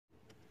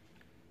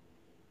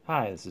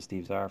Hi, this is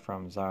Steve Szara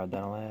from Szara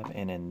Dental Lab,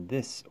 and in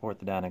this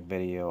orthodontic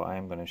video I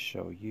am going to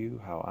show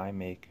you how I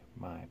make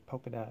my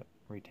polka dot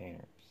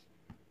retainers.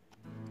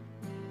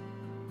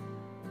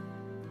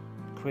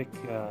 Quick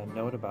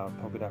note about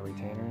polka dot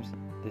retainers,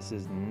 this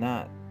is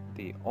not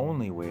the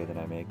only way that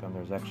I make them.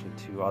 There's actually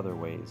two other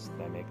ways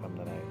that I make them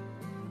that I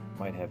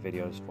might have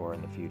videos for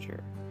in the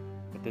future.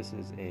 But this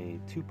is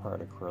a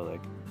two-part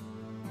acrylic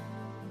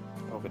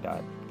polka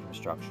dot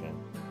construction.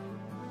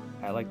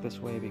 I like this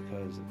way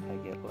because I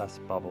get less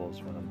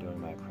bubbles when I'm doing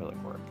my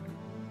acrylic work.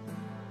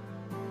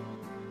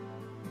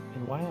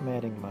 And while I'm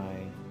adding my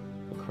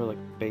acrylic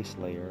base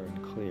layer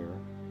in clear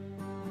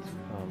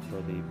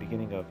for the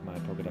beginning of my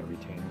polka dot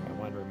retainer, I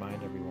want to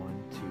remind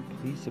everyone to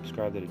please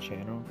subscribe to the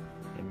channel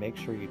and make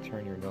sure you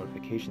turn your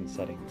notification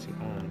settings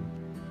on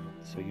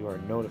so you are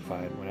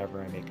notified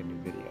whenever I make a new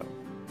video.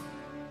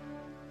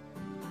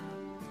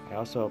 I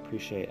also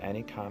appreciate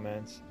any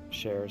comments,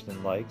 shares,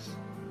 and likes,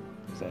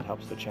 because that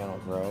helps the channel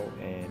grow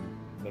and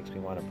makes me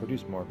want to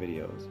produce more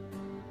videos.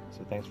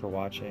 So thanks for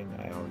watching,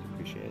 I always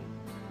appreciate it.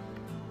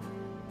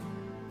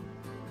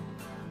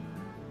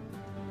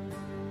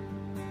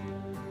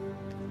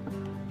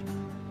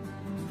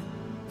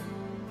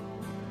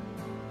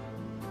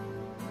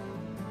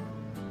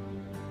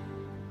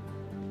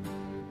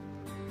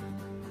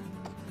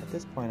 At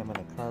this point I'm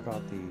going to carve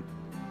out the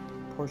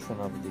portion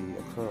of the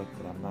acrylic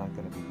that I'm not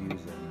going to be using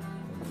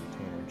in the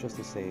retainer, just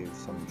to save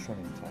some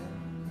trimming time.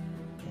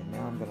 And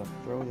now I'm going to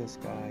throw this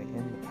guy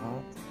in the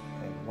pot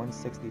at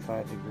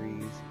 165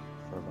 degrees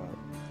for about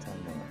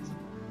 10 minutes.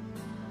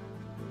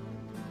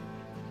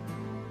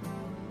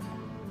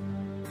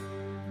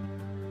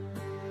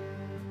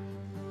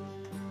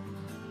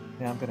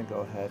 Now I'm going to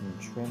go ahead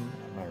and trim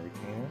my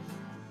retainers,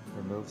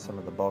 remove some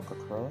of the bulk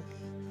acrylic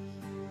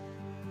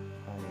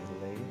on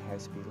a lathe,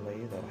 high-speed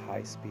lathe at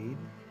high speed.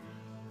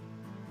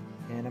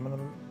 And I'm going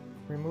to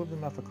remove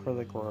enough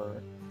acrylic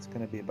where it's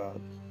going to be about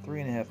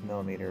 3.5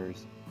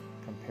 millimeters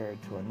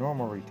compared to a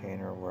normal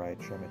retainer where I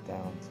trim it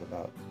down to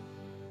about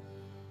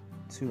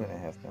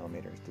 2.5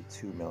 millimeters to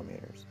 2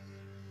 millimeters.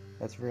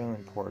 That's really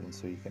important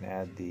so you can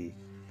add the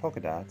polka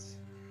dots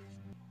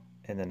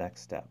in the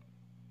next step.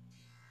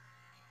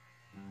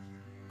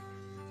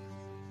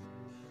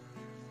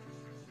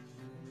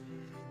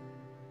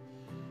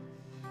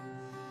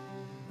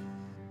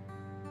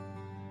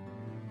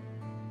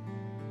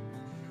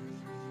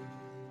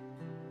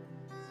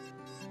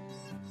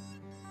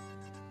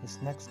 This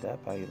next step,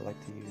 I like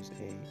to use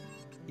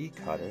a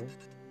e-cutter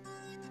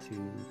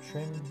to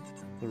trim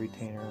the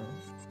retainer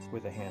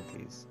with a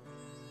handpiece,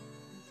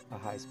 a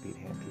high-speed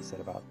handpiece at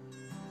about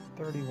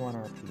 31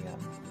 RPM.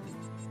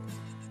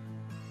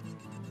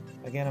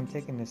 Again, I'm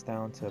taking this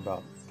down to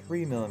about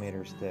 3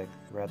 millimeters thick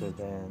rather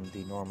than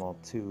the normal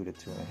 2 to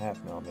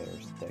 2.5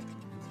 millimeters thick.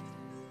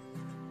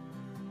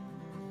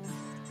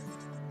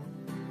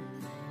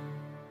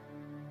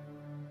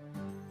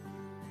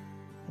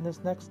 In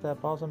this next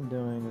step, all I'm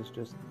doing is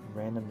just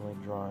randomly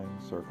drawing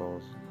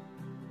circles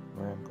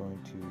where I'm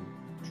going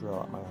to drill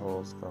out my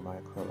holes for my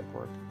acrylic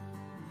work,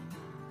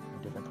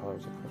 different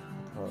colors of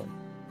acrylic.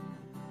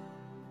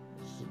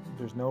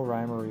 There's no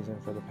rhyme or reason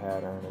for the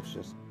pattern, it's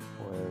just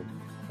where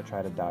I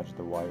try to dodge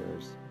the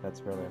wires. That's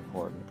really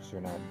important because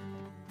you're not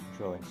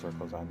drilling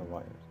circles on the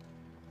wires.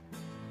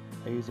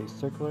 I use a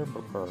circular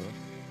burr.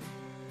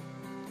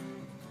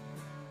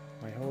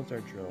 My holes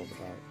are drilled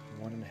about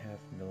 1.5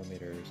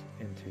 millimeters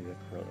into the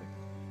acrylic.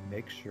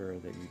 Make sure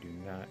that you do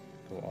not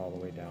go all the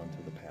way down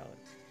to the pallet.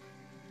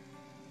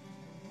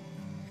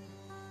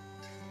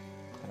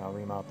 And I'll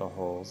ream out the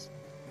holes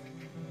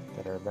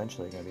that are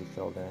eventually going to be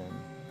filled in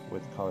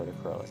with colored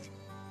acrylic.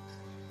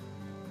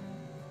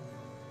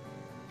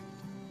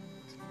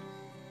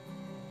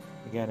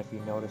 Again, if you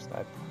noticed,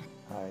 I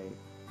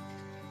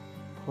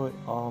put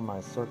all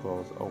my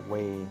circles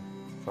away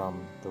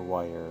from the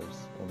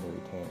wires in the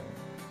retainer.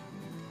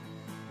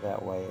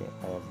 That way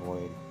I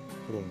avoid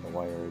hitting the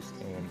wires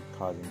and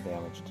causing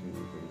damage to the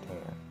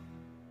retainer.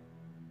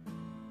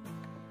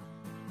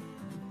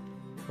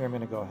 Here I'm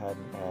going to go ahead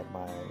and add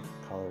my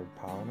colored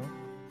polymer,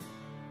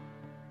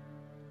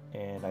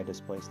 and I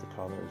displace the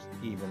colors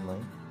evenly,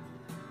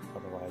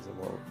 otherwise the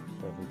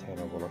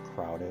retainer will look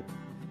crowded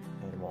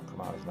and it won't come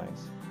out as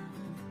nice.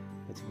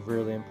 It's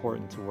really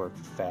important to work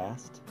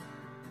fast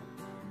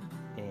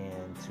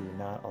and to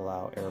not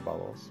allow air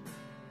bubbles.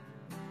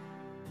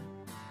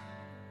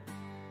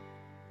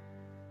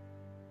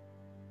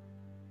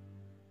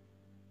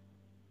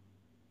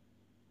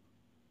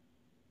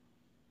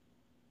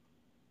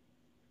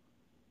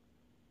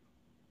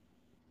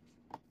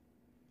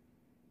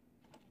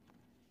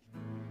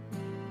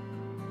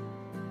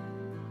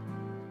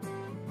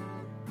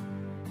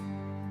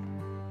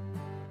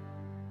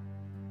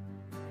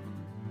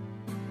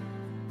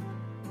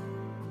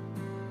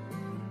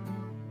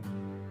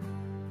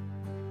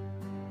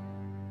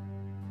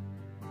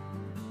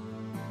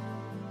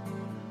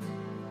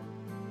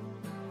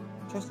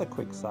 Just a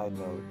quick side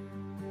note,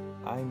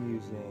 I'm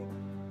using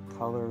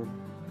colored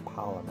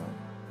polymer.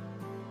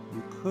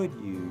 You could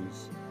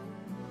use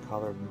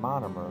colored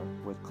monomer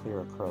with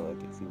clear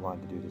acrylic if you want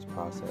to do this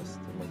process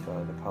to make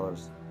the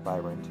colors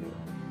vibrant too.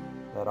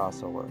 That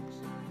also works.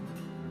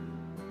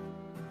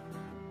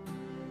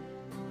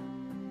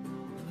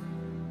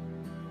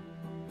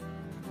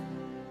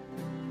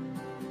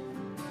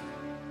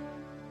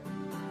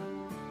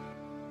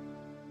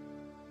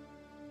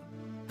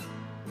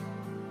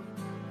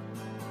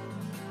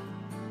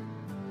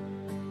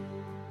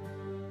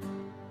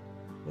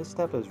 This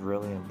step is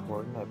really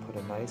important. I put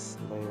a nice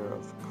layer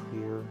of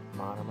clear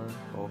monomer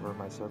over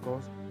my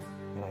circles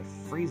and I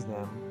freeze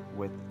them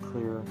with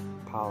clear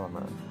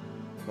polymer.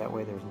 That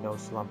way there's no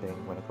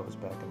slumping when it goes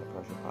back in the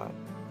pressure pot.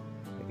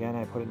 Again,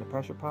 I put it in the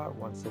pressure pot,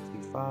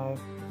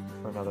 165,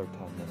 for another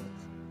 10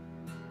 minutes.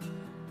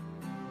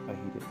 A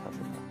heated pressure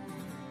pot.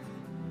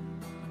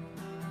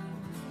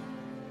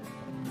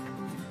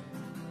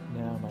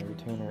 Now my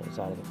retainer is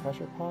out of the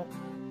pressure pot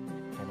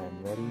and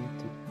I'm ready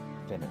to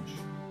finish.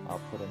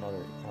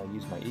 I'll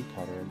use my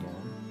E-cutter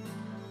again.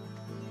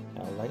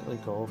 I'll lightly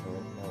go over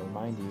it. I'll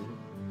remind you,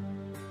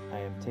 I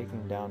am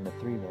taking down the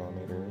 3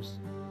 millimeters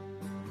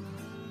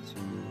to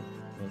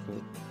make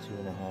it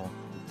 2.5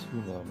 to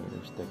 2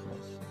 millimeters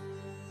thickness.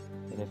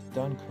 And if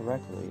done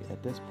correctly,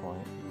 at this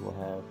point, you will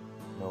have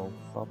no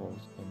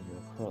bubbles in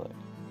your acrylic.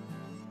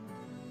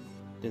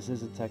 This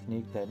is a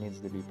technique that needs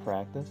to be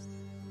practiced.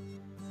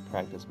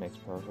 Practice makes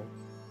perfect.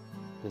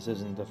 This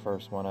isn't the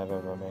first one I've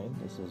ever made.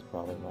 This is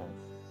probably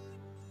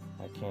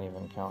I can't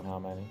even count how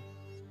many.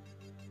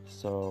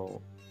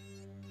 So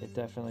it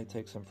definitely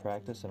takes some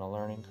practice and a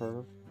learning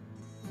curve.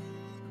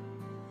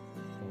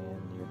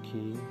 And your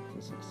key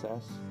to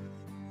success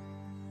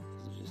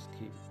is to just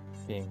keep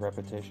being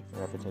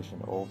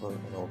repetition over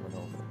and over and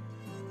over.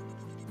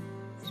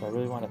 So I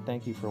really want to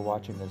thank you for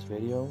watching this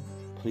video.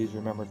 Please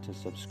remember to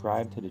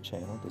subscribe to the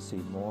channel to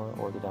see more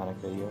orthodontic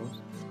videos.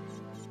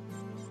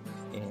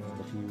 And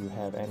if you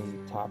have any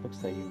topics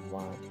that you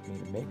want me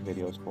to make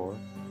videos for,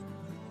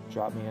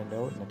 drop me a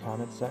note in the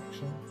comments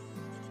section,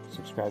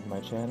 subscribe to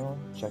my channel,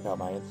 check out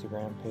my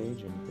Instagram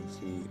page, and you can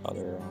see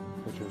other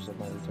pictures of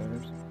my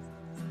retainers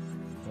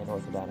and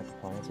orthodontic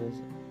appliances,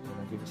 and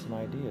I'll give you some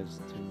ideas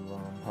to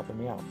helping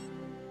me out.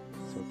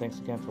 So thanks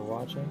again for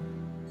watching.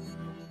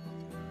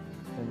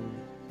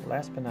 And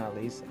last but not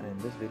least, in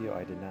this video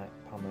I did not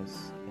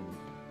pumice, and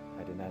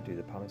I did not do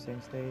the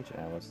pumicing stage,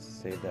 and I will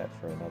save that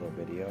for another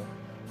video.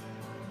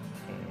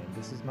 And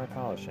this is my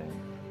polishing,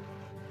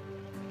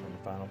 and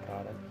the final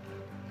product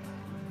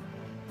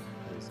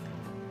is